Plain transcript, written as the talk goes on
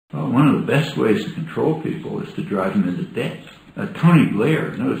One of the best ways to control people is to drive them into debt. Tony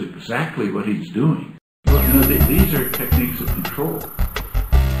Blair knows exactly what he's doing. Well, these are techniques of control,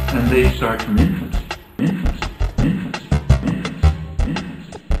 and they start from infancy.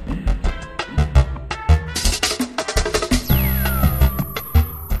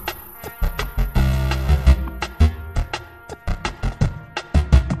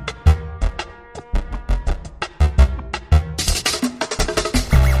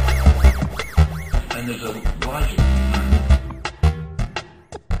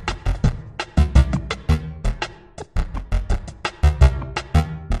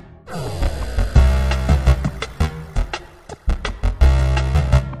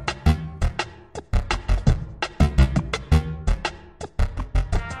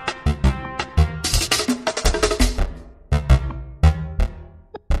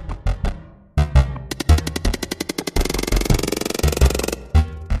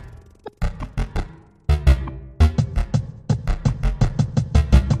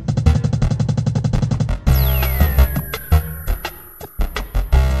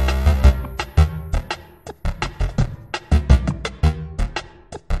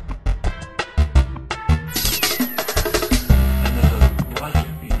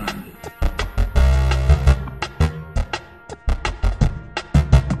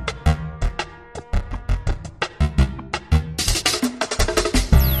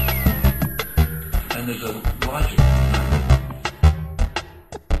 And there's a logic behind it.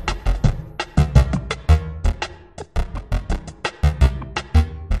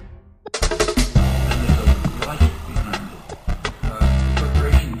 And there's a logic behind it.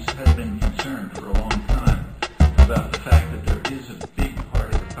 Corporations have been concerned for a long time about the fact that there is a big part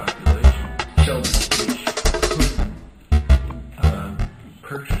of the population, children, which could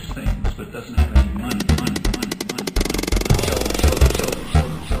purchase things but doesn't have any money.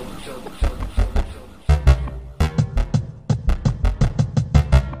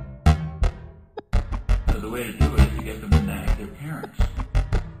 The way to do it is to get them to nag their parents.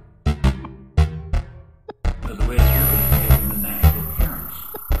 The way to do it is to get them to nag their parents.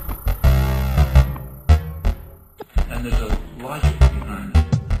 And there's a logic behind it.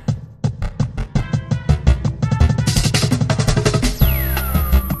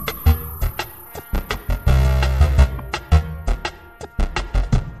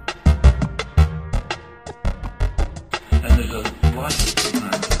 And there's a logic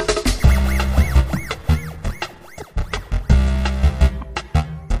behind it.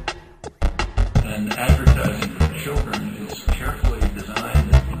 And advertising for children is carefully designed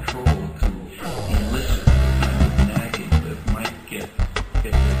and controlled to elicit the kind of nagging that might get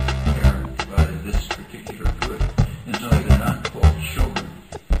their parent to buy this particular good. And so they're not called children,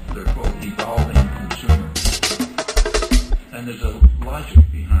 they're called evolving consumers. And there's a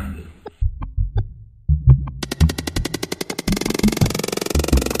logic behind it.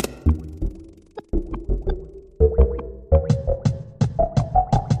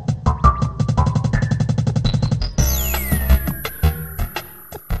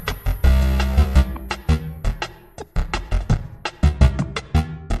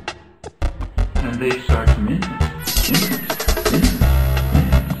 And they start from infancy.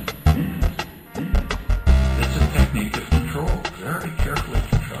 It's a technique of control, very carefully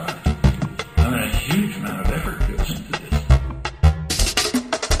contrived. A huge amount of effort goes into this.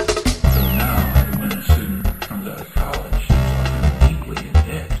 So now, when a student comes out of college, he's often deeply in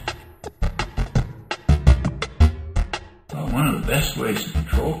debt. One of the best ways to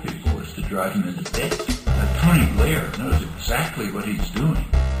control people is to drive them into debt. Tony Blair knows exactly what he's doing.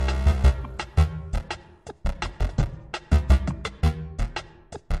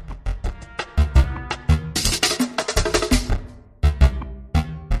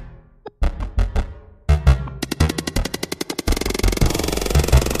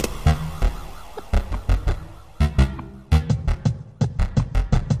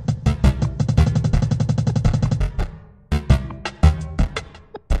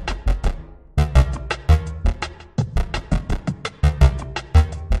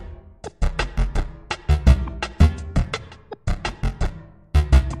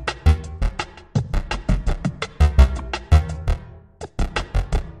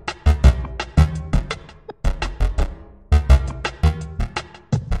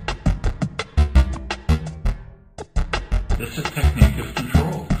 It's a technique of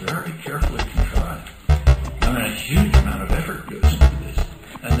control, very carefully contrived. A huge amount of effort goes into this,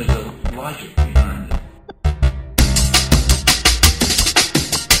 and there's a logic behind it.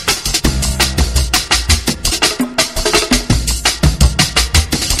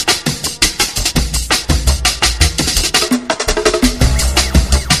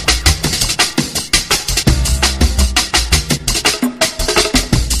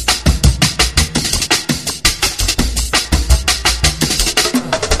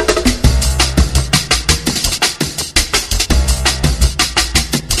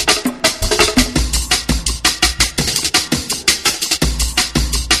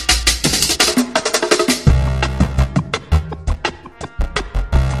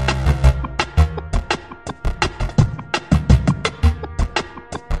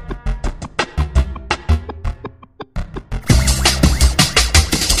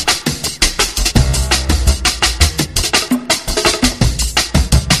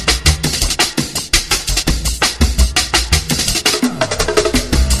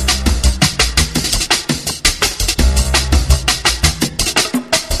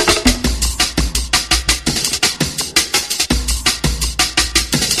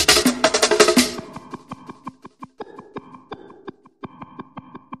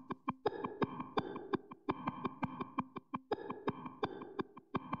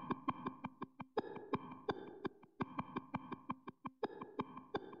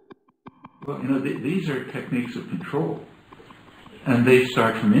 Well, these are techniques of control, and they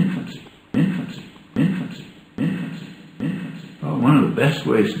start from infancy. Well, one of the best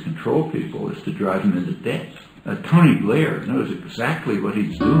ways to control people is to drive them into debt. Tony Blair knows exactly what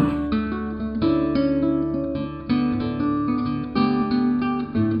he's doing.